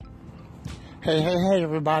Hey,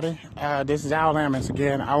 everybody. This is Al Lammons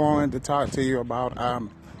again. I wanted to talk to you about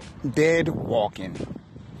dead walking.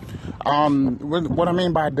 What I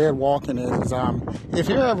mean by dead walking is if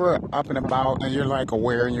you're ever up and about and you're like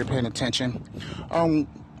aware and you're paying attention,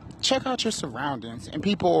 check out your surroundings and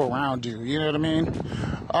people around you. You know what I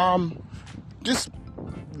mean? Just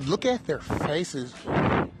look at their faces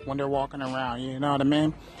when they're walking around. You know what I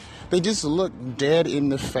mean? They just look dead in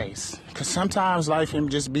the face. Because sometimes life can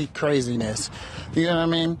just be craziness. You know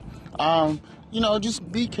what I mean? Just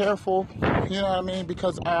be careful. You know what I mean?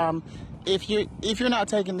 Because if you're not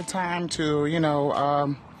taking the time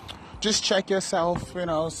to, just check yourself,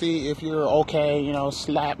 see if you're okay,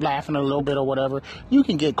 laughing a little bit or whatever, you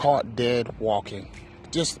can get caught dead walking.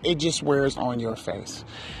 It just wears on your face.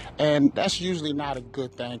 And that's usually not a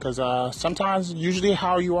good thing because sometimes usually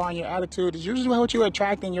how you are in your attitude is usually what you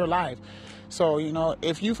attract in your life. So,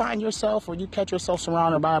 if you find yourself or you catch yourself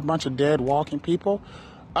surrounded by a bunch of dead walking people,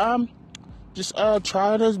 just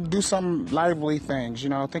try to do some lively things,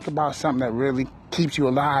 think about something that really keeps you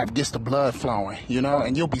alive, gets the blood flowing,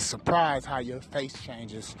 and you'll be surprised how your face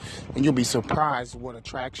changes, and you'll be surprised what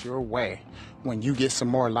attracts your way when you get some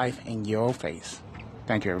more life in your face.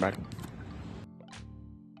 Thank you, everybody.